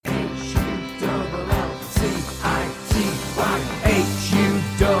That's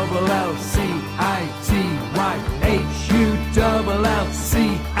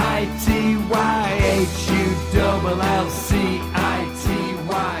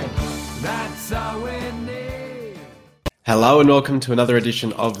all we need. Hello and welcome to another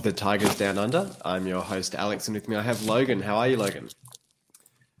edition of the Tigers Down Under. I'm your host, Alex, and with me I have Logan. How are you, Logan?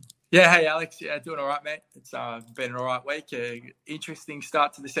 Yeah, hey Alex. Yeah, doing all right, mate. It's been an all right week. Interesting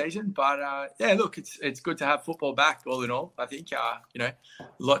start to the season, but yeah, look, it's good to have football back. All in all, I think a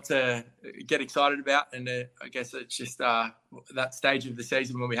lot to get excited about, and I guess it's just that stage of the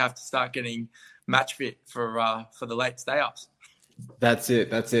season when we have to start getting match fit for the late stay-ups. That's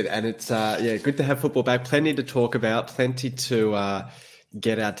it, and it's good to have football back. Plenty to talk about, plenty to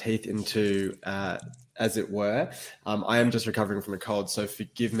get our teeth into. As it were. I am just recovering from a cold, so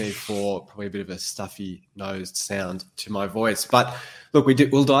forgive me for probably a bit of a stuffy-nosed sound to my voice. But look,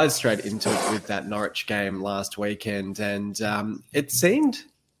 we'll dive straight into it with that Norwich game last weekend, and it seemed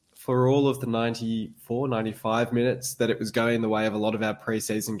for all of the 94, 95 minutes that it was going the way of a lot of our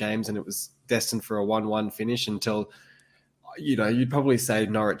pre-season games, and it was destined for a 1-1 finish until, you'd probably say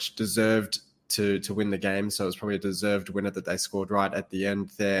Norwich deserved to win the game, so it was probably a deserved winner that they scored right at the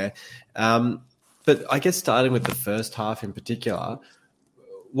end there. But I guess starting with the first half in particular,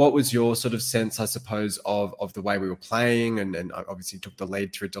 what was your sort of sense, I suppose, of the way we were playing, and obviously took the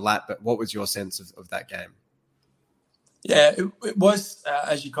lead through Delat, but what was your sense of that game? Yeah, it was,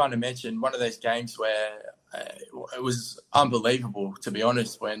 as you kind of mentioned, one of those games where it was unbelievable, to be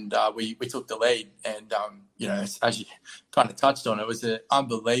honest, when we took the lead. And, as you kind of touched on, it was an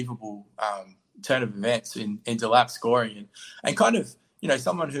unbelievable turn of events in Delat scoring and kind of,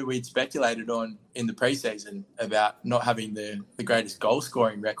 someone who we'd speculated on in the preseason about not having the greatest goal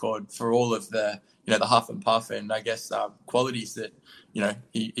scoring record for all of the, the huff and puff and I guess qualities that,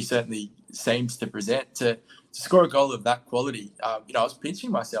 he certainly seems to present. To score a goal of that quality, I was pinching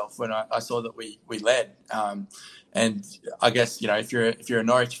myself when I saw that we led. And I guess, if you're a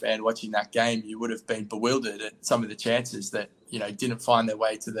Norwich fan watching that game, you would have been bewildered at some of the chances that, didn't find their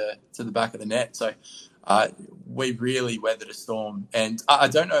way to the back of the net. So, we really weathered a storm, and I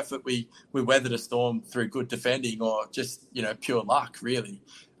don't know if we weathered a storm through good defending or just pure luck, really.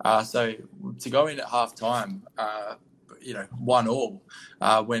 So to go in at half time,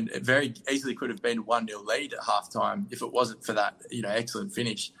 1-1, when it very easily could have been a 1-0 lead at half time if it wasn't for that excellent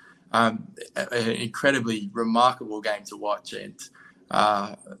finish. An incredibly remarkable game to watch, and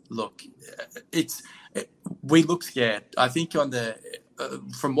look, we look scared. I think on the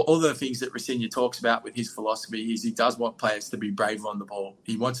from all the things that Rosinha talks about with his philosophy is he does want players to be brave on the ball.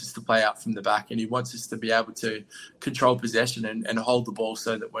 He wants us to play out from the back, and he wants us to be able to control possession and hold the ball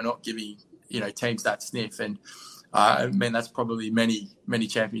so that we're not giving, teams that sniff. And that's probably many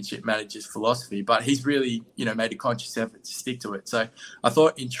championship managers' philosophy, but he's really, made a conscious effort to stick to it. So I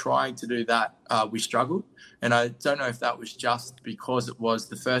thought in trying to do that, we struggled. And I don't know if that was just because it was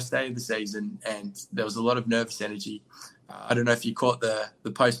the first day of the season and there was a lot of nervous energy. I don't know if you caught the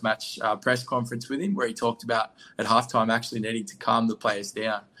post-match press conference with him where he talked about at halftime actually needing to calm the players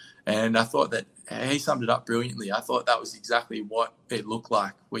down. And I thought that he summed it up brilliantly. I thought that was exactly what it looked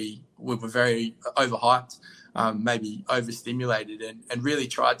like. We were very overhyped, maybe overstimulated, and really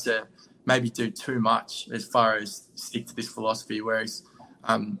tried to maybe do too much as far as stick to this philosophy, whereas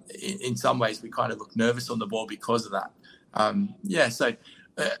in some ways we kind of looked nervous on the ball because of that. So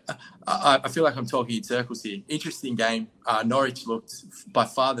I feel like I'm talking in circles here. Interesting game. Norwich looked by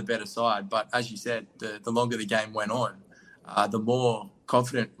far the better side, but as you said, the longer the game went on, the more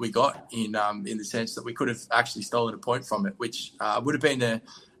confident we got in the sense that we could have actually stolen a point from it, which would have been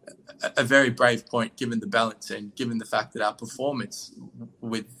a very brave point given the balance and given the fact that our performance,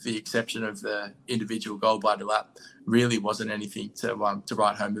 with the exception of the individual goal by Delat, really wasn't anything to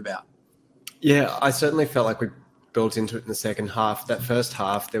write home about. Yeah, I certainly felt like we built into it in the second half. That first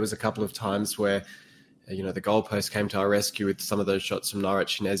half, there was a couple of times where, the goalpost came to our rescue with some of those shots from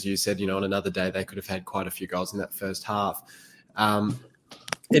Norwich. And as you said, on another day, they could have had quite a few goals in that first half.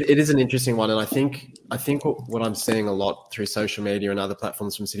 It is an interesting one. And I think what I'm seeing a lot through social media and other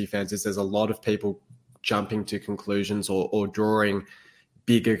platforms from City fans is there's a lot of people jumping to conclusions or drawing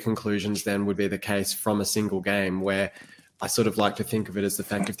bigger conclusions than would be the case from a single game, where I sort of like to think of it as the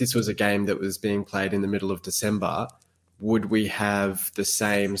fact, if this was a game that was being played in the middle of December, would we have the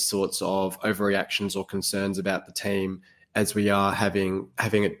same sorts of overreactions or concerns about the team as we are having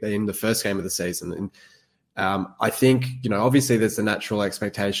it in the first game of the season? And I think, obviously there's the natural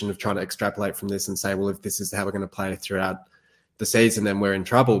expectation of trying to extrapolate from this and say, well, if this is how we're going to play throughout the season, then we're in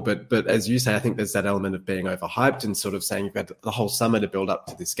trouble. But as you say, I think there's that element of being overhyped and sort of saying you've had the whole summer to build up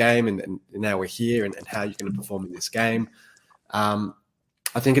to this game, and now we're here, and how you're going to perform in this game.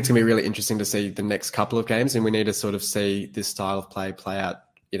 I think it's going to be really interesting to see the next couple of games, and we need to sort of see this style of play out,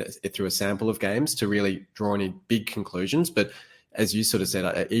 through a sample of games to really draw any big conclusions. But as you sort of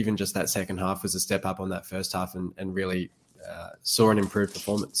said, even just that second half was a step up on that first half, and really saw an improved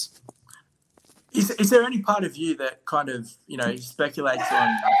performance. Is there any part of you that kind of, speculates on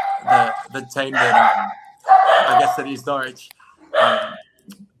the team that, I guess that is Norwich,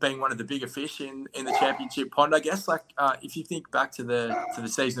 being one of the bigger fish in the championship pond? I guess, if you think back to the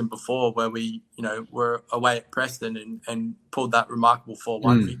season before, where we, were away at Preston and pulled that remarkable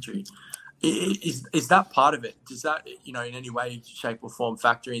 4-1 victory, is that part of it? Does that, in any way, shape or form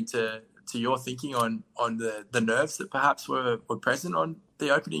factor into your thinking on the nerves that perhaps were present on the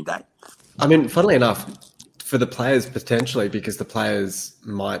opening day? I mean, funnily enough, for the players potentially, because the players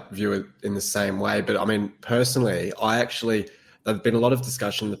might view it in the same way. But I mean, personally, there's been a lot of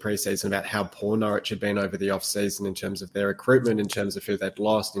discussion in the preseason about how poor Norwich had been over the off-season in terms of their recruitment, in terms of who they'd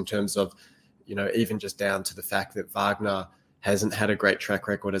lost, in terms of, even just down to the fact that Wagner hasn't had a great track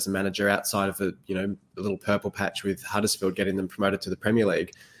record as a manager outside of a little purple patch with Huddersfield getting them promoted to the Premier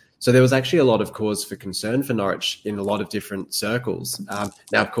League. So there was actually a lot of cause for concern for Norwich in a lot of different circles.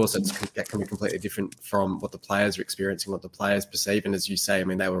 Now, of course, that can be completely different from what the players are experiencing, what the players perceive. And as you say, I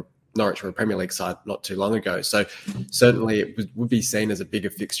mean, Norwich were a Premier League side not too long ago. So certainly it would be seen as a bigger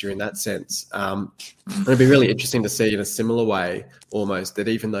fixture in that sense. It'd be really interesting to see in a similar way, almost, that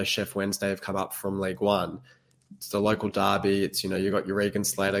even though Sheff Wednesday have come up from League One, it's the local derby. It's, you've got your Regan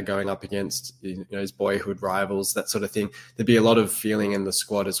Slater going up against, his boyhood rivals, that sort of thing. There'd be a lot of feeling in the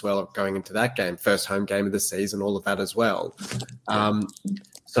squad as well going into that game, first home game of the season, all of that as well.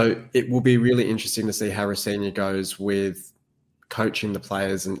 So it will be really interesting to see how Rossini goes with coaching the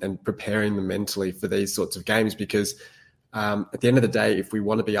players and preparing them mentally for these sorts of games, because at the end of the day, if we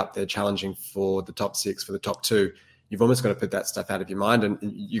want to be up there challenging for the top 6, for the top 2, you've almost got to put that stuff out of your mind, and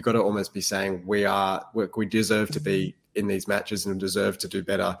you've got to almost be saying we deserve to be in these matches and deserve to do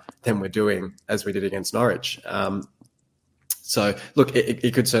better than we're doing, as we did against Norwich. So look,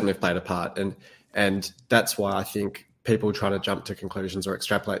 it could certainly have played a part, and that's why I think people trying to jump to conclusions or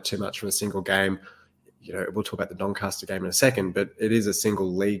extrapolate too much from a single game. We'll talk about the Doncaster game in a second, but it is a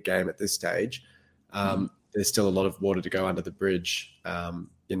single league game at this stage. There's still a lot of water to go under the bridge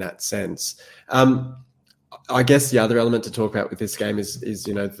in that sense. I guess the other element to talk about with this game is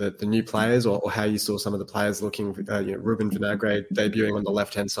the new players, or how you saw some of the players looking. Ruben Vinagre debuting on the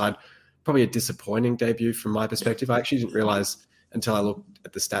left-hand side, probably a disappointing debut from my perspective. I actually didn't realise until I looked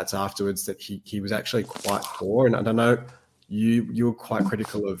at the stats afterwards that he was actually quite poor. And I don't know, you were quite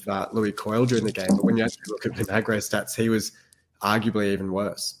critical of Louis Coyle during the game, but when you actually look at Vinagre's stats, he was arguably even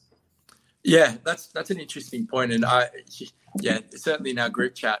worse. Yeah, that's an interesting point, and certainly in our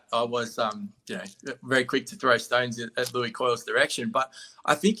group chat, I was very quick to throw stones at Louis Coyle's direction, but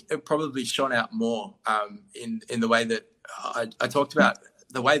I think it probably shone out more in the way that I talked about.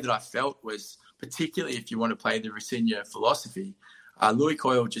 The way that I felt was, particularly if you want to play the Rossini philosophy, Louis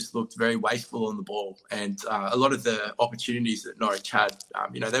Coyle just looked very wasteful on the ball, and a lot of the opportunities that Norwich had,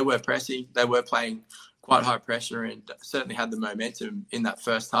 they were pressing, they were playing quite high pressure, and certainly had the momentum in that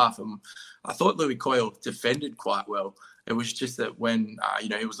first half. And I thought Louis Coyle defended quite well. It was just that when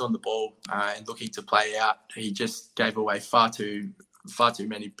he was on the ball and looking to play out, he just gave away far too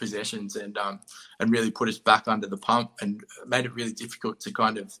many possessions, and really put us back under the pump, and made it really difficult to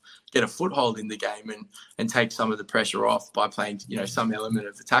kind of get a foothold in the game and take some of the pressure off by playing some element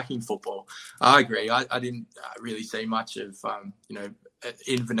of attacking football. I agree. I didn't really see much of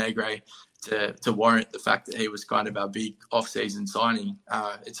in Vinagre to warrant the fact that he was kind of our big off-season signing.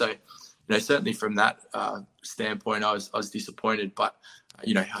 And so, certainly from that standpoint, I was disappointed. But,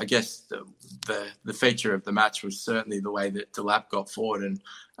 I guess the feature of the match was certainly the way that Delap got forward. And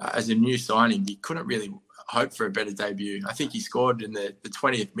as a new signing, he couldn't really hope for a better debut. I think he scored in the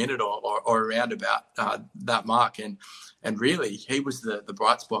 20th minute or around about that mark. And really, he was the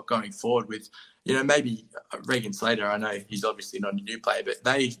bright spot going forward with, maybe Regan Slater. I know he's obviously not a new player, but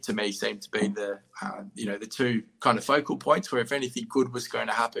they, to me, seem to be the two kind of focal points where if anything good was going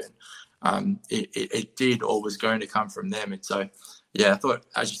to happen, it did or was going to come from them. And so, I thought,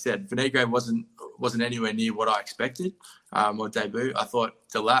 as you said, Vinagre wasn't anywhere near what I expected or debut. I thought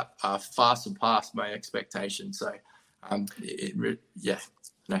Delap far surpassed my expectations. So, I mean,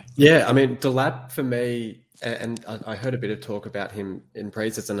 Delap for me, and I heard a bit of talk about him in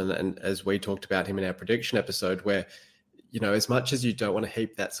pre-season, and as we talked about him in our prediction episode, where, as much as you don't want to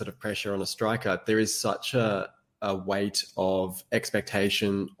heap that sort of pressure on a striker, there is such a a weight of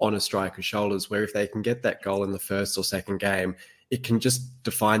expectation on a striker's shoulders, where if they can get that goal in the first or second game, it can just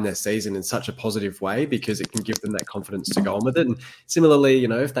define their season in such a positive way, because it can give them that confidence to go on with it. And similarly, you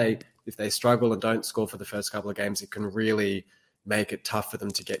know, if they struggle and don't score for the first couple of games, it can really make it tough for them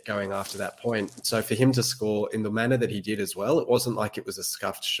to get going after that point. So for him to score in the manner that he did as well, it wasn't like it was a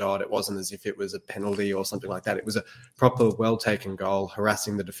scuffed shot. It wasn't as if it was a penalty or something like that. It was a proper, well-taken goal,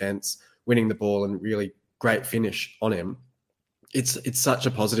 harassing the defence, winning the ball, and really great finish on him. It's such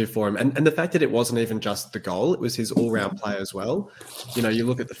a positive for him. And the fact that it wasn't even just the goal, it was his all-round play as well. You know, you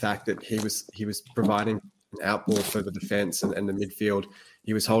look at the fact that he was providing an outball for the defence and the midfield.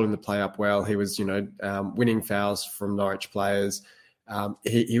 He was holding the play up well. He was, winning fouls from Norwich players.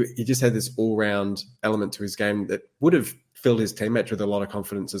 He just had this all-round element to his game that would have filled his teammates with a lot of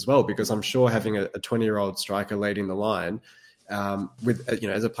confidence as well, because I'm sure having a 20-year-old striker leading the line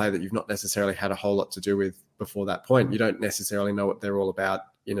as a player that you've not necessarily had a whole lot to do with before that point, you don't necessarily know what they're all about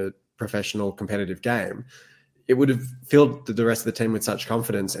in a professional competitive game. It would have filled the rest of the team with such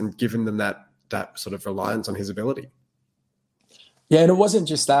confidence and given them that sort of reliance on his ability. Yeah, and it wasn't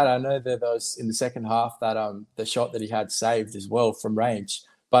just that. I know that there was in the second half that the shot that he had saved as well from range.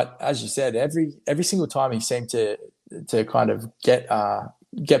 But as you said, every single time he seemed to kind of get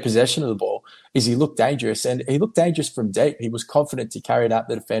possession of the ball, he looked dangerous, and he looked dangerous from deep. He was confident to carry it out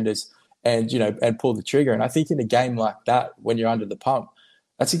the defenders and pull the trigger. And I think in a game like that, when you're under the pump,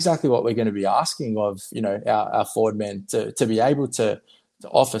 that's exactly what we're going to be asking of our forward men to be able to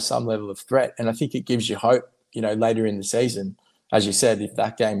offer some level of threat. And I think it gives you hope later in the season. As you said, if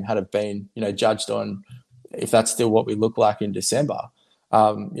that game had have been judged on if that's still what we look like in December,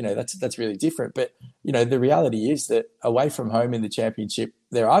 that's really different. But the reality is that away from home in the championship,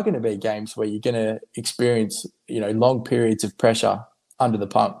 there are going to be games where you're going to experience long periods of pressure under the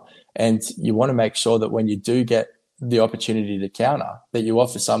pump, and you want to make sure that when you do get the opportunity to counter, that you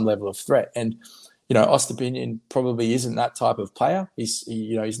offer some level of threat. And Osterbinian probably isn't that type of player.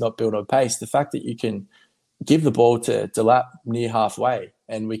 He's not built on pace. The fact that you can give the ball to Delap near halfway,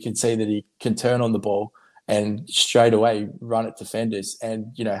 and we can see that he can turn on the ball and straight away run at defenders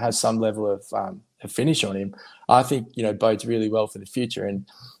and, has some level of a finish on him, I think, bodes really well for the future. And,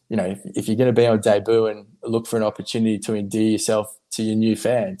 if you're going to be on debut and look for an opportunity to endear yourself to your new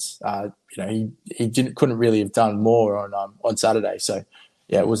fans, he couldn't really have done more on Saturday. So,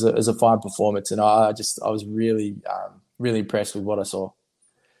 yeah, it was a fine performance, and I was really, really impressed with what I saw.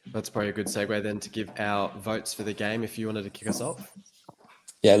 That's probably a good segue then to give our votes for the game, if you wanted to kick us off.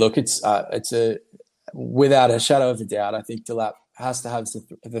 Yeah, look, it's without a shadow of a doubt, I think Delap has to have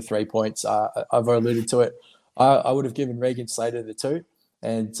the 3 points. I've alluded to it. I would have given Regan Slater the 2,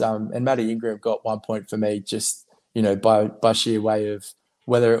 and Matty Ingram got 1 point for me, just by sheer way of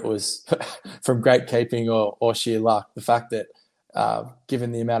whether it was from great keeping or sheer luck. The fact that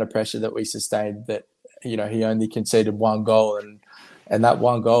given the amount of pressure that we sustained, that he only conceded one goal, and that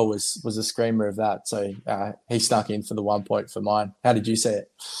one goal was a screamer of that. So he snuck in for the 1 point for mine. How did you see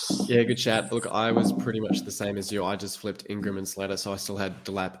it? Yeah, good chat. Look, I was pretty much the same as you. I just flipped Ingram and Slater, so I still had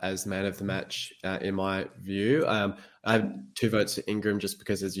Delap as man of the match in my view. I had 2 votes for Ingram just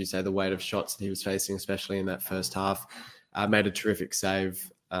because, as you say, the weight of shots that he was facing, especially in that first half, made a terrific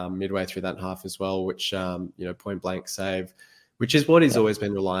save midway through that half as well, which, point blank save, which is what he's always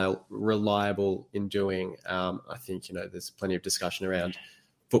been reliable in doing. I think, there's plenty of discussion around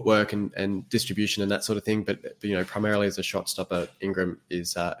footwork and distribution and that sort of thing. But, primarily as a shot stopper, Ingram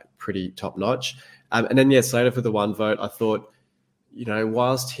is pretty top notch. And then, Slater for the 1 vote. I thought,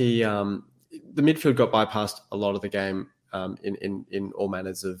 whilst he, the midfield got bypassed a lot of the game in all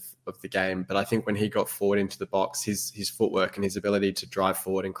manners of the game. But I think when he got forward into the box, his footwork and his ability to drive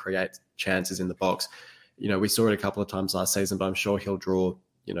forward and create chances in the box, we saw it a couple of times last season, but I'm sure he'll draw,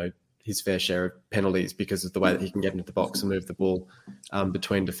 his fair share of penalties because of the way that he can get into the box and move the ball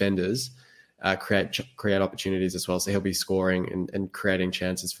between defenders, create opportunities as well. So he'll be scoring and creating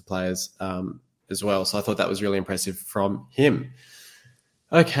chances for players as well. So I thought that was really impressive from him.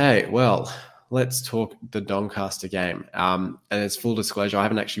 Okay, well, let's talk the Doncaster game. And as full disclosure, I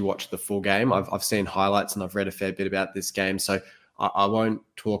haven't actually watched the full game. I've seen highlights and I've read a fair bit about this game. So I won't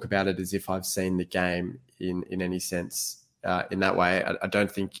talk about it as if I've seen the game in any sense in that way. I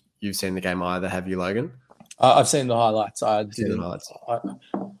don't think you've seen the game either, have you, Logan? I've seen the highlights. I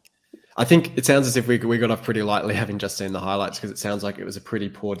think it sounds as if we got off pretty lightly having just seen the highlights, because it sounds like it was a pretty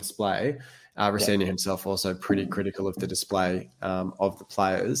poor display. Rossini himself also pretty critical of the display of the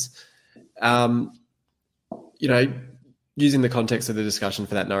players. using the context of the discussion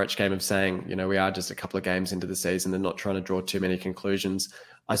for that Norwich game of saying, we are just a couple of games into the season and not trying to draw too many conclusions.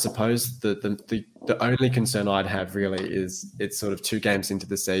 I suppose the only concern I'd have really is it's sort of 2 games into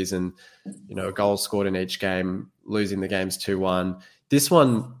the season, a goal scored in each game, losing the games 2-1. This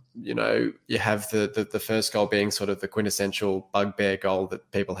one, you have the first goal being sort of the quintessential bugbear goal that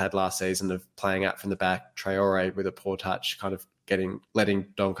people had last season of playing out from the back, Traore with a poor touch, kind of letting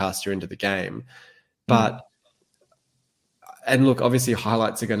Doncaster into the game. But and look, obviously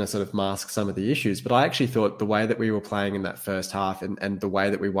highlights are going to sort of mask some of the issues, but I actually thought the way that we were playing in that first half and the way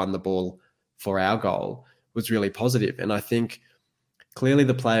that we won the ball for our goal was really positive. And I think clearly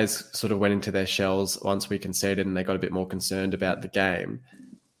the players sort of went into their shells once we conceded and they got a bit more concerned about the game.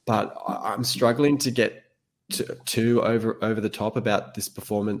 But I'm struggling to get too over the top about this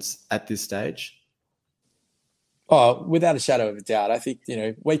performance at this stage. Oh, without a shadow of a doubt. I think,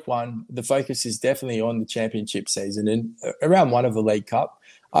 week 1, the focus is definitely on the championship season and around one of the League Cup.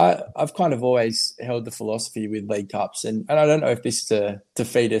 I've kind of always held the philosophy with League Cups, and I don't know if this is a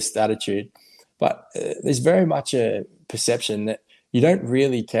defeatist attitude, but there's very much a perception that you don't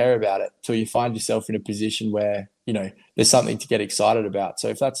really care about it till you find yourself in a position where, there's something to get excited about. So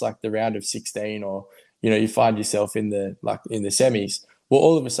if that's like the round of 16 or, you find yourself in the semis, well,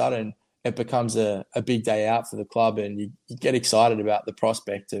 all of a sudden, it becomes a big day out for the club and you get excited about the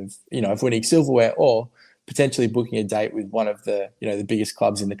prospect of, of winning silverware or potentially booking a date with one of the, the biggest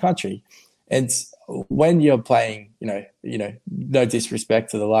clubs in the country. And when you're playing, no disrespect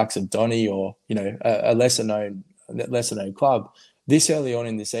to the likes of Donny or, a lesser known club this early on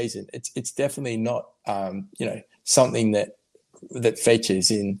in the season, it's definitely not, something that features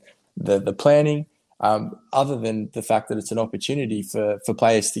in the planning, other than the fact that it's an opportunity for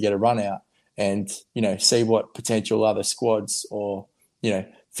players to get a run out and, see what potential other squads or,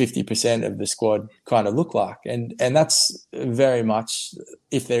 50% of the squad kind of look like. And that's very much,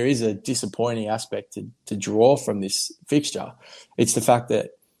 if there is a disappointing aspect to draw from this fixture, it's the fact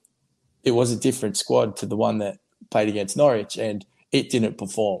that it was a different squad to the one that played against Norwich and it didn't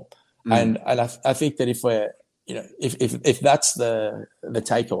perform. And I think that if we're, if that's the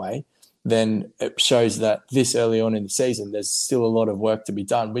takeaway, then it shows that this early on in the season, there's still a lot of work to be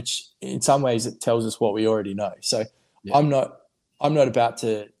done, which in some ways it tells us what we already know. So yeah. I'm not about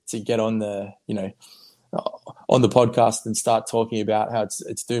to get on the, on the podcast and start talking about how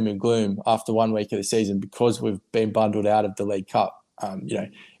it's doom and gloom after 1 week of the season because we've been bundled out of the League Cup.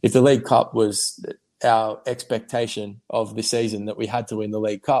 If the League Cup was our expectation of the season that we had to win the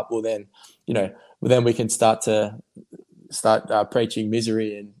League Cup, well then, then we can start preaching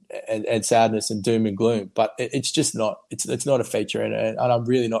misery and sadness and doom and gloom. But it's just not. It's not a feature, and I'm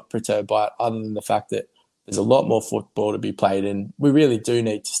really not perturbed by it. Other than the fact that there's a lot more football to be played, and we really do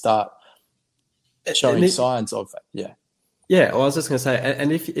need to start showing signs of it. Yeah. Yeah. Well, I was just going to say,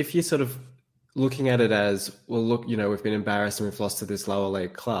 and if you're sort of looking at it as, well, look, we've been embarrassed and we've lost to this lower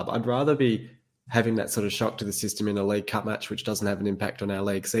league club, I'd rather be having that sort of shock to the system in a League Cup match, which doesn't have an impact on our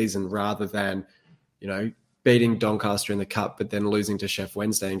league season, rather than, beating Doncaster in the Cup, but then losing to Sheff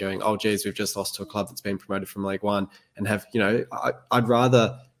Wednesday and going, oh, geez, we've just lost to a club that's been promoted from League One and have, I'd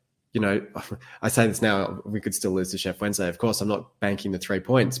rather, I say this now, we could still lose to Sheff Wednesday. Of course, I'm not banking the 3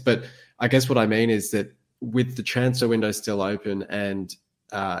 points, but I guess what I mean is that with the transfer window still open and,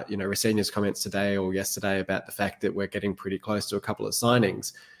 Rossinia's comments today or yesterday about the fact that we're getting pretty close to a couple of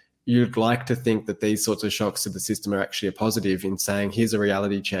signings, you'd like to think that these sorts of shocks to the system are actually a positive in saying, here's a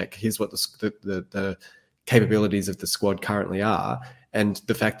reality check, here's what the capabilities of the squad currently are, and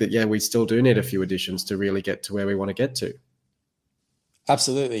the fact that, we still do need a few additions to really get to where we want to get to.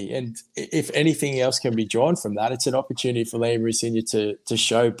 Absolutely. And if anything else can be drawn from that, it's an opportunity for Liam Rossinia to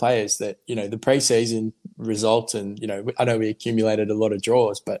show players that, the pre-season result and, I know we accumulated a lot of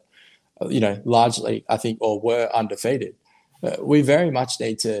draws, but, largely I think all were undefeated. We very much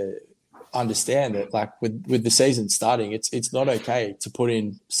need to understand that, like with the season starting, it's not okay to put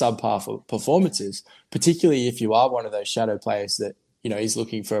in subpar performances, particularly if you are one of those shadow players that is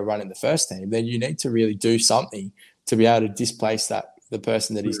looking for a run in the first team. Then you need to really do something to be able to displace the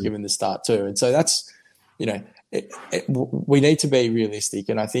person that he's given the start to. And so that's we need to be realistic.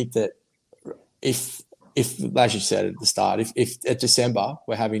 And I think that if as you said at the start, if at December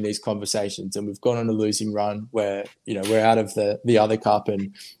we're having these conversations and we've gone on a losing run where, we're out of the other cup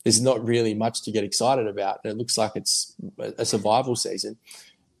and there's not really much to get excited about, and it looks like it's a survival season,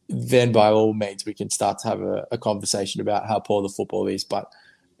 then by all means we can start to have a conversation about how poor the football is. But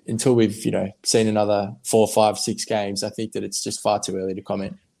until we've, seen another 4, 5, 6 games, I think that it's just far too early to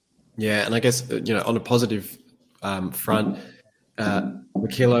comment. Yeah. And I guess, on a positive front,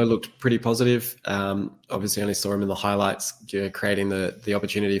 Makilo looked pretty positive. Obviously, only saw him in the highlights, creating the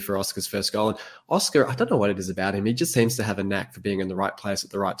opportunity for Oscar's first goal. And Oscar, I don't know what it is about him. He just seems to have a knack for being in the right place at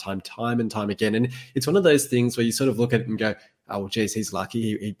the right time and time again. And it's one of those things where you sort of look at it and go, oh, well, geez, he's lucky.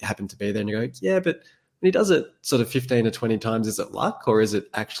 He happened to be there. And you go, yeah, but when he does it sort of 15 or 20 times, is it luck or is it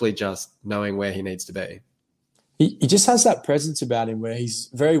actually just knowing where he needs to be? He just has that presence about him where he's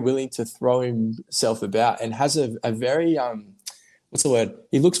very willing to throw himself about and has a very, what's the word?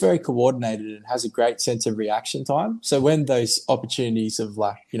 He looks very coordinated and has a great sense of reaction time. So when those opportunities of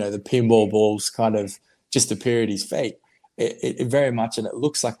the pinball balls kind of just appear at his feet, it very much, and it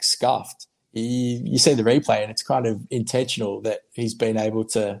looks like scuffed. You see the replay and it's kind of intentional that he's been able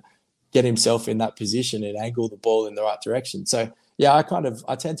to get himself in that position and angle the ball in the right direction. So yeah,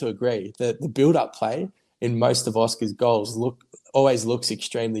 I tend to agree that the build-up play in most of Oscar's goals always looks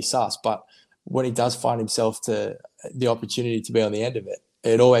extremely sus, but when he does find himself to the opportunity to be on the end of it,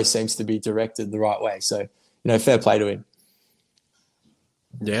 it always seems to be directed the right way. So, fair play to him.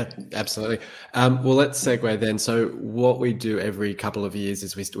 Yeah, absolutely. Well, let's segue then. So what we do every couple of years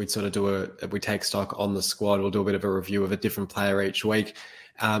is we sort of we take stock on the squad. We'll do a bit of a review of a different player each week.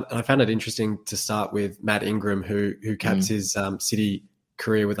 And I found it interesting to start with Matt Ingram, who caps his City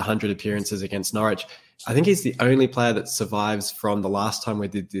career with 100 appearances against Norwich. I think he's the only player that survives from the last time we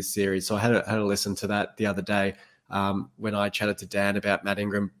did this series. So I had a listen to that the other day when I chatted to Dan about Matt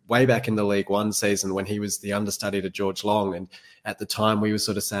Ingram way back in the League One season when he was the understudy to George Long. And at the time we were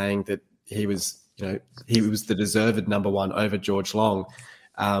sort of saying that he was the deserved number one over George Long.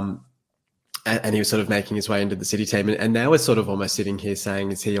 And he was sort of making his way into the City team. And now we're sort of almost sitting here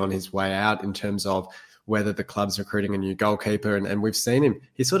saying, is he on his way out in terms of whether the club's recruiting a new goalkeeper? And we've seen him,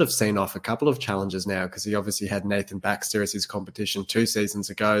 he's sort of seen off a couple of challenges now because he obviously had Nathan Baxter as his competition 2 seasons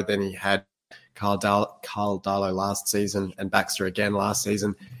ago. Then he had Carl Darlow last season and Baxter again last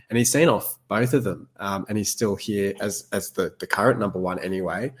season. And he's seen off both of them. And he's still here as the current number one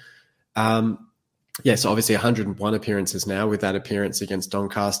anyway. So obviously 101 appearances now with that appearance against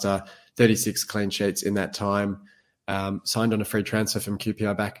Doncaster, 36 clean sheets in that time. Signed on a free transfer from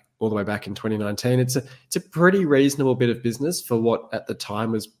QPR all the way back in 2019. It's a pretty reasonable bit of business for what at the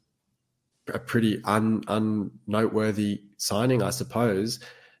time was a pretty unnoteworthy signing, I suppose.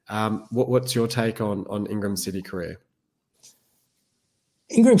 What's your take on Ingram's City career?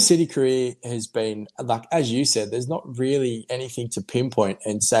 Ingram's City career has been, like, as you said, there's not really anything to pinpoint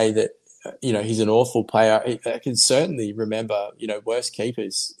and say that, he's an awful player. I can certainly remember, worse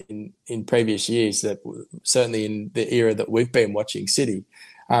keepers in previous years, that certainly in the era that we've been watching City.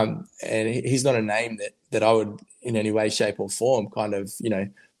 And he's not a name that I would in any way, shape or form kind of,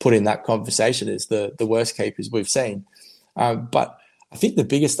 put in that conversation as the worst keepers we've seen. But I think the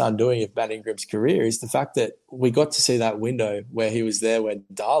biggest undoing of Matt Ingram's career is the fact that we got to see that window where he was there when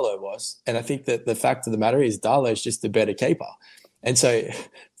Darlow was. And I think that the fact of the matter is Darlow's just a better keeper. And so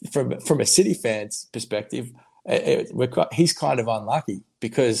from a City fan's perspective, he's kind of unlucky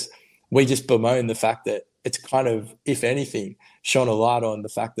because we just bemoan the fact that it's kind of, if anything, shone a light on the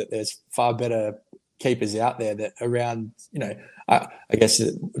fact that there's far better keepers out there that around, I guess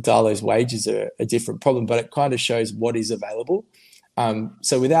Darlow's wages are a different problem, but it kind of shows what is available.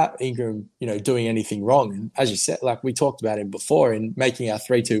 So without Ingram, doing anything wrong, and as you said, like we talked about him before in making our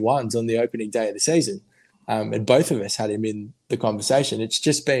 3-2-1s on the opening day of the season, and both of us had him in the conversation. It's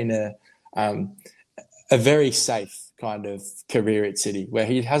just been a very safe kind of career at City where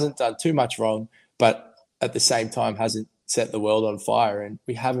he hasn't done too much wrong, but at the same time hasn't set the world on fire. And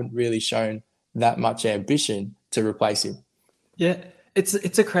we haven't really shown that much ambition to replace him. Yeah,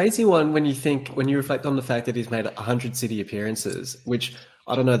 it's a crazy one when you reflect on the fact that he's made 100 City appearances, which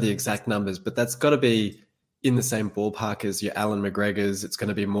I don't know the exact numbers, but that's got to be in the same ballpark as your Alan McGregor's. It's going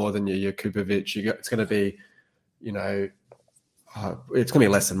to be more than your Kupovic. It's going to be, it's going to be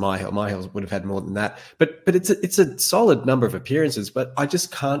less than Myhill. Myhill would have had more than that. But it's a solid number of appearances. But I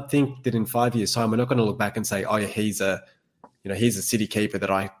just can't think that in 5 years' time we're not going to look back and say, oh yeah, he's a City keeper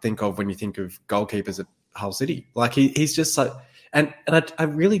that I think of when you think of goalkeepers at Hull City. Like he's just so, and I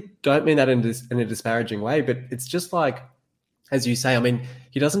really don't mean that in a disparaging way, but it's just like, as you say, I mean,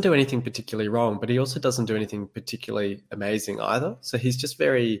 he doesn't do anything particularly wrong, but he also doesn't do anything particularly amazing either. So he's just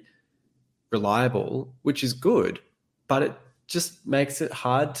very reliable, which is good, but it just makes it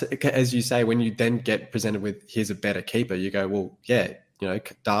hard to, as you say, when you then get presented with, here's a better keeper, you go, well, yeah,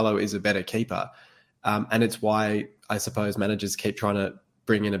 Darlow is a better keeper. And it's why I suppose managers keep trying to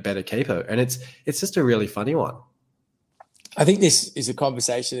bring in a better keeper. And it's just a really funny one. I think this is a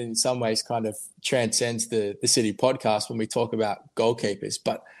conversation in some ways kind of transcends the City podcast when we talk about goalkeepers.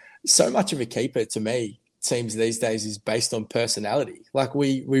 But so much of a keeper to me teams these days is based on personality. Like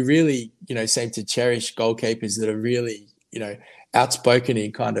we really, seem to cherish goalkeepers that are really, outspoken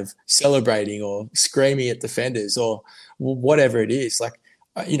in kind of celebrating or screaming at defenders or whatever it is. Like,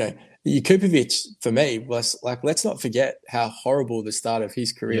 Kupovic, for me, was like, let's not forget how horrible the start of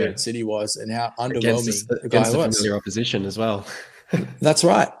his career at City was and how underwhelming the guy was. Against familiar opposition as well. That's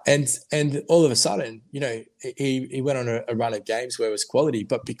right. And all of a sudden, he went on a run of games where it was quality,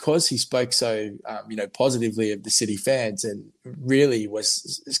 but because he spoke so, positively of the City fans and really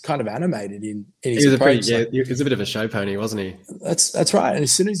was kind of animated in his approach. He was a bit of a show pony, wasn't he? That's right. And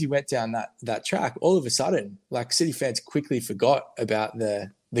as soon as he went down that track, all of a sudden, like City fans quickly forgot about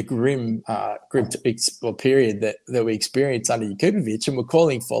the grim period that we experienced under Kupovic, and we're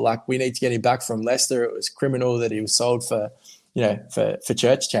calling for, like, we need to get him back from Leicester. It was criminal that he was sold for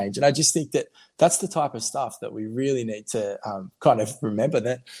church change. And I just think that that's the type of stuff that we really need to kind of remember,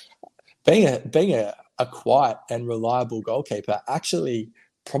 that being a quiet and reliable goalkeeper actually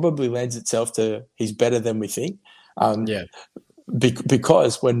probably lends itself to he's better than we think.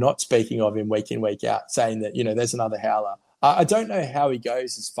 Because we're not speaking of him week in, week out, saying that, there's another howler. I don't know how he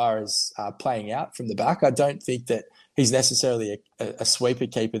goes as far as playing out from the back. I don't think that he's necessarily a sweeper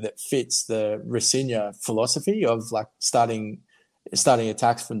keeper that fits the Rossigna philosophy of like starting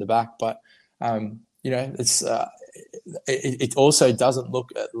attacks from the back. But it also doesn't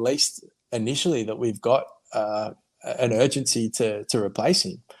look, at least initially, that we've got an urgency to replace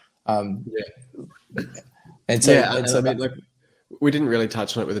him. We didn't really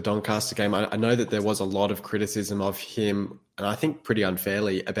touch on it with the Doncaster game. I know that there was a lot of criticism of him, and I think pretty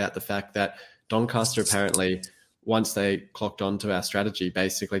unfairly, about the fact that Doncaster apparently, once they clocked onto our strategy,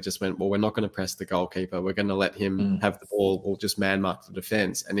 basically just went, well, we're not going to press the goalkeeper. We're going to let him have the ball or just man mark the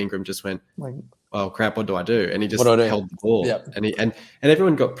defence. And Ingram just went, oh, crap, what do I do? And he just held the ball. Yep. And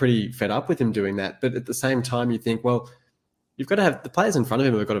everyone got pretty fed up with him doing that. But at the same time, you think, well, you've got to have the players in front of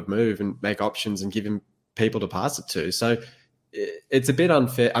him who have got to move and make options and give him people to pass it to. So it's a bit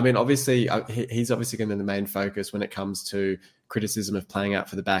unfair. I mean, obviously, he's obviously going to be the main focus when it comes to criticism of playing out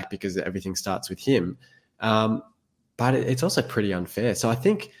for the back, because everything starts with him. But it's also pretty unfair. So I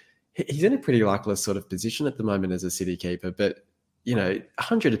think he's in a pretty luckless sort of position at the moment as a City keeper. But,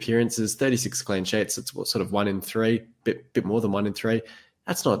 100 appearances, 36 clean sheets, it's sort of 1 in 3, bit more than 1 in 3.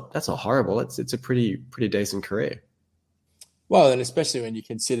 That's not horrible. It's a pretty decent career. Well, and especially when you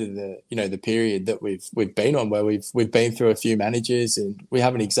consider the period that we've been on, where we've been through a few managers and we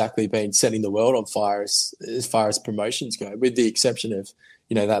haven't exactly been setting the world on fire as far as promotions go, with the exception of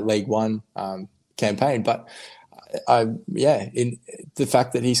that League One campaign. But in the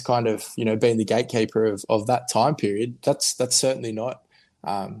fact that he's kind of been the gatekeeper of that time period, that's certainly not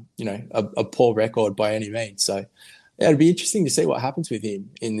a poor record by any means. So it'd be interesting to see what happens with him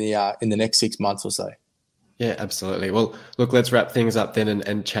in the next 6 months or so. Yeah, absolutely. Well, look, let's wrap things up then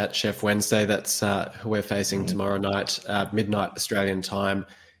and chat Sheff Wednesday. That's who we're facing tomorrow night, midnight Australian time,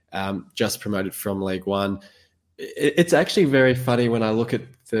 just promoted from League One. It's actually very funny when I look at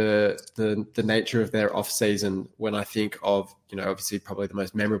the nature of their off-season, when I think of, obviously probably the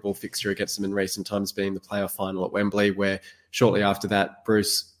most memorable fixture against them in recent times being the playoff final at Wembley, where shortly after that,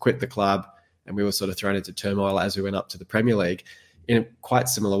 Bruce quit the club and we were sort of thrown into turmoil as we went up to the Premier League. In a quite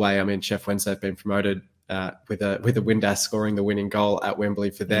similar way, I mean, Sheff Wednesday have been promoted with a Windass scoring the winning goal at Wembley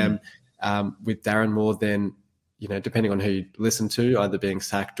for them, with Darren Moore then, depending on who you listen to, either being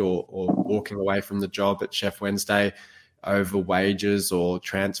sacked or walking away from the job at Sheff Wednesday over wages or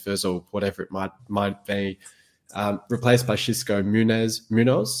transfers or whatever it might be, replaced by Xisco Munoz,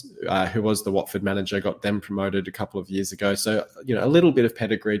 who was the Watford manager, got them promoted a couple of years ago. So, a little bit of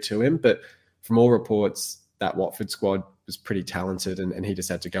pedigree to him, but from all reports, that Watford squad was pretty talented, and he just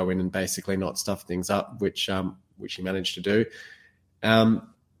had to go in and basically not stuff things up, which he managed to do.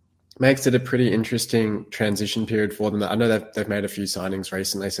 Makes it a pretty interesting transition period for them. I know they've made a few signings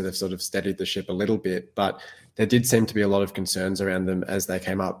recently, so they've sort of steadied the ship a little bit, but there did seem to be a lot of concerns around them as they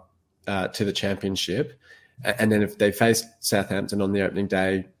came up to the Championship. And then if they faced Southampton on the opening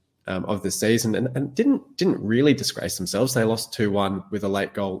day of the season and didn't really disgrace themselves, they lost 2-1 with a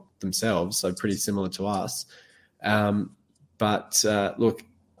late goal themselves, so pretty similar to us. But look,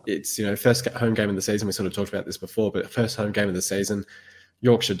 it's, first home game of the season. We sort of talked about this before, but first home game of the season,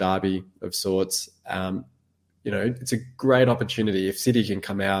 Yorkshire derby of sorts. It's a great opportunity. If City can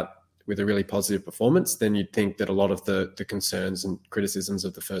come out with a really positive performance, then you'd think that a lot of the concerns and criticisms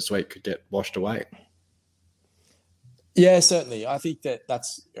of the first week could get washed away. Yeah, certainly. I think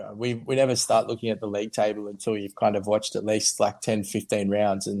that's we never start looking at the league table until you've kind of watched at least like 10, 15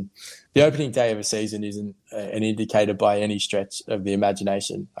 rounds. And the opening day of a season isn't an indicator by any stretch of the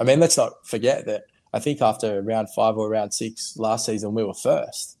imagination. I mean, let's not forget that I think after round 5 or round 6 last season, we were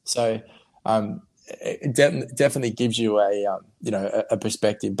first. So it definitely gives you a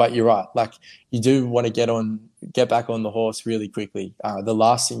perspective. But you're right. Like, you do want to get back on the horse really quickly. The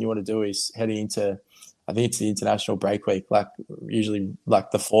last thing you want to do is heading into, I think it's the international break week, like usually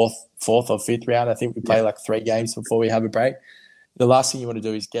like the fourth or fifth round. I think we play like 3 games before we have a break. The last thing you want to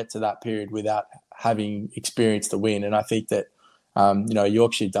do is get to that period without having experienced a win. And I think that,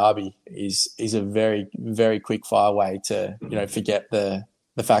 Yorkshire Derby is a very, very quick fire way to, forget the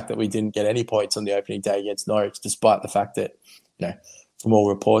fact that we didn't get any points on the opening day against Norwich, despite the fact that, from all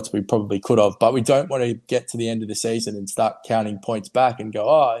reports, we probably could have. But we don't want to get to the end of the season and start counting points back and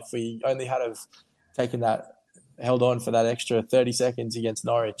go, if we only had have held on for that extra 30 seconds against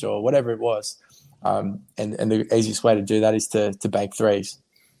Norwich or whatever it was. And the easiest way to do that is to bank 3s.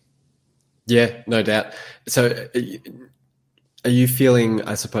 Yeah, no doubt. So are you feeling,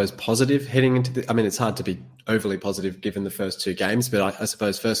 I suppose, positive heading into it's hard to be overly positive given the first 2 games, but I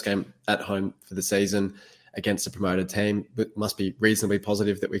suppose first game at home for the season against a promoted team, but must be reasonably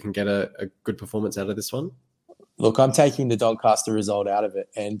positive that we can get a good performance out of this one? Look, I'm taking the Doncaster result out of it,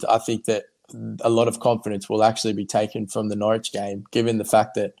 and I think that a lot of confidence will actually be taken from the Norwich game, given the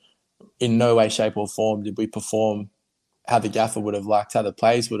fact that in no way, shape or form did we perform how the gaffer would have liked, how the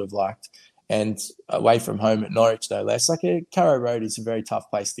players would have liked. And away from home at Norwich, no less. Like, Carrow Road is a very tough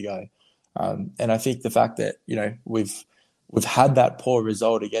place to go. And I think the fact that, we've had that poor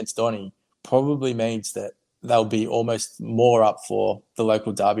result against Donny probably means that they'll be almost more up for the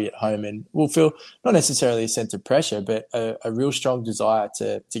local derby at home, and we'll feel not necessarily a sense of pressure, but a real strong desire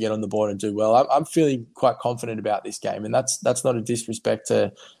to get on the board and do well. I'm feeling quite confident about this game, and that's not a disrespect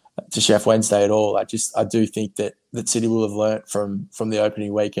to Chef Wednesday at all. I do think that City will have learnt from the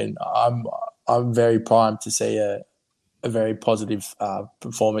opening weekend. I'm very primed to see a very positive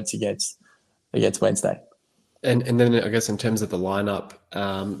performance against Wednesday. And then I guess in terms of the lineup,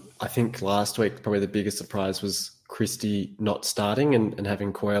 I think last week probably the biggest surprise was Christie not starting and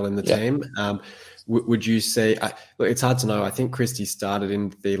having Coyle in the team. Would you say, look, it's hard to know. I think Christie started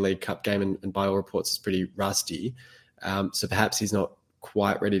in the League Cup game and by all reports is pretty rusty. So perhaps he's not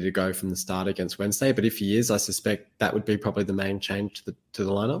quite ready to go from the start against Wednesday. But if he is, I suspect that would be probably the main change to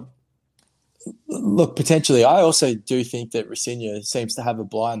the lineup. Look, potentially. I also do think that Rosignol seems to have a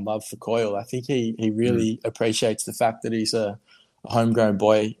blind love for Coyle. I think he really appreciates the fact that he's a homegrown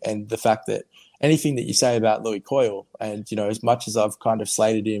boy, and the fact that anything that you say about Louis Coyle, and, as much as I've kind of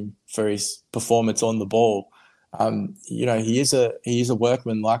slated him for his performance on the ball, he is a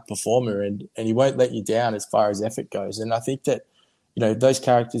workman-like performer, and he won't let you down as far as effort goes. And I think that, those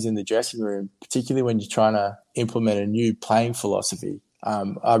characters in the dressing room, particularly when you're trying to implement a new playing philosophy,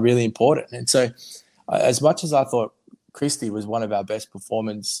 are really important. And so as much as I thought Christie was one of our best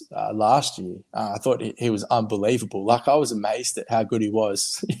performers last year, I thought he was unbelievable. Like, I was amazed at how good he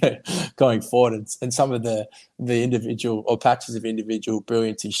was going forward, and some of the individual or patches of individual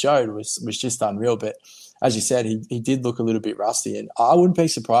brilliance he showed was just unreal. But as you said, he did look a little bit rusty, and I wouldn't be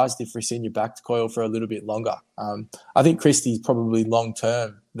surprised if Rosignol backed Coyle for a little bit longer. I think Christie's probably long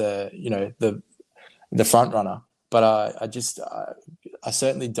term the front runner, but I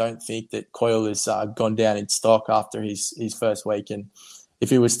certainly don't think that Coyle has gone down in stock after his first week. And if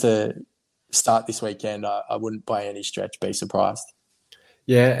he was to start this weekend, I wouldn't by any stretch be surprised.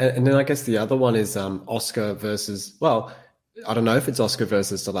 Yeah, and then I guess the other one is Oscar versus, well, I don't know if it's Oscar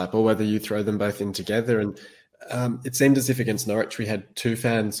versus Delap or whether you throw them both in together. And it seemed as if against Norwich we had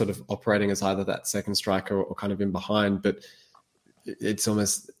Tufan sort of operating as either that second striker or kind of in behind, but it's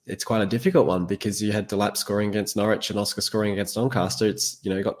quite a difficult one because you had Delap scoring against Norwich and Oscar scoring against Doncaster. It's,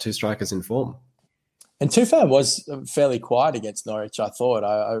 you got 2 strikers in form. And Tufan was fairly quiet against Norwich, I thought.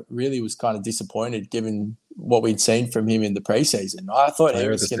 I really was kind of disappointed given what we'd seen from him in the preseason. I thought he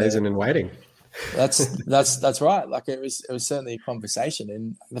was going to season in waiting. That's right. Like, it was certainly a conversation,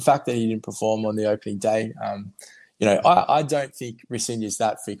 and the fact that he didn't perform on the opening day, I don't think Rosignol is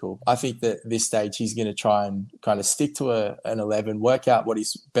that fickle. I think that at this stage he's going to try and kind of stick to an 11, work out what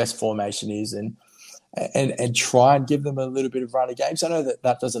his best formation is, and try and give them a little bit of run of games. I know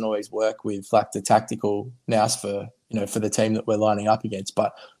that doesn't always work with like the tactical nous for the team that we're lining up against,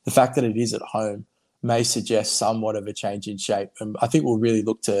 but the fact that it is at home may suggest somewhat of a change in shape. And I think we'll really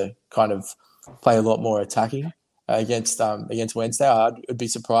look to kind of play a lot more attacking against Wednesday. I'd be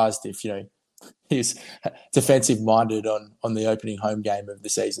surprised if, he's defensive-minded on the opening home game of the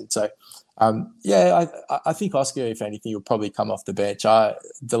season. So, I think Oscar, if anything, will probably come off the bench.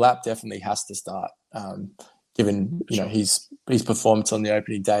 Delap definitely has to start, given his performance on the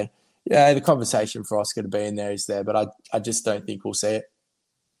opening day. Yeah, the conversation for Oscar to be in there is there, but I just don't think we'll see it.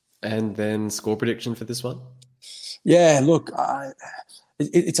 And then score prediction for this one? Yeah, look,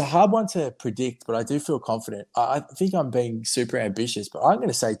 it's a hard one to predict, but I do feel confident. I think I'm being super ambitious, but I'm going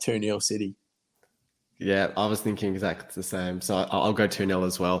to say 2-0 City. Yeah, I was thinking exactly the same. So I'll go 2-0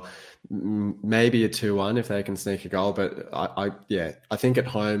 as well. Maybe a 2-1 if they can sneak a goal. But I think at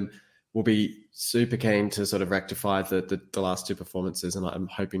home we'll be super keen to sort of rectify the last two performances. And I'm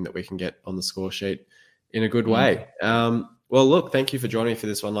hoping that we can get on the score sheet in a good way. Well, look, thank you for joining me for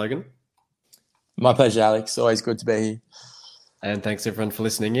this one, Logan. My pleasure, Alex. Always good to be here. And thanks everyone for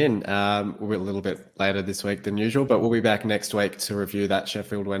listening in. We're a little bit later this week than usual, but we'll be back next week to review that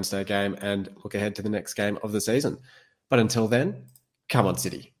Sheffield Wednesday game and look ahead to the next game of the season. But until then, come on,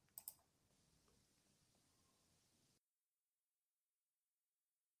 City.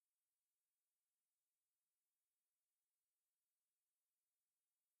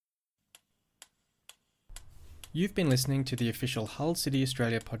 You've been listening to the official Hull City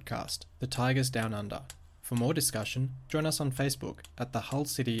Australia podcast, The Tigers Down Under. For more discussion, join us on Facebook at the Hull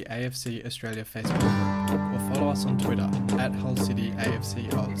City AFC Australia Facebook group or follow us on Twitter at Hull City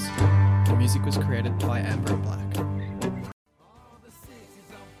AFC Oz. The music was created by Amber and Black. The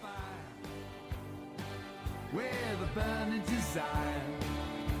city's on fire, with a burning desire.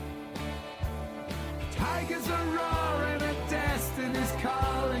 Tigers are roaring and destiny's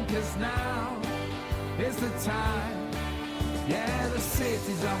calling, 'cause now is the time. Yeah, the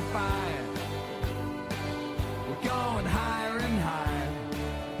city's on fire. We're going higher and higher.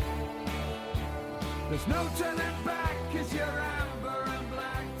 There's no turning back, 'cause you're out.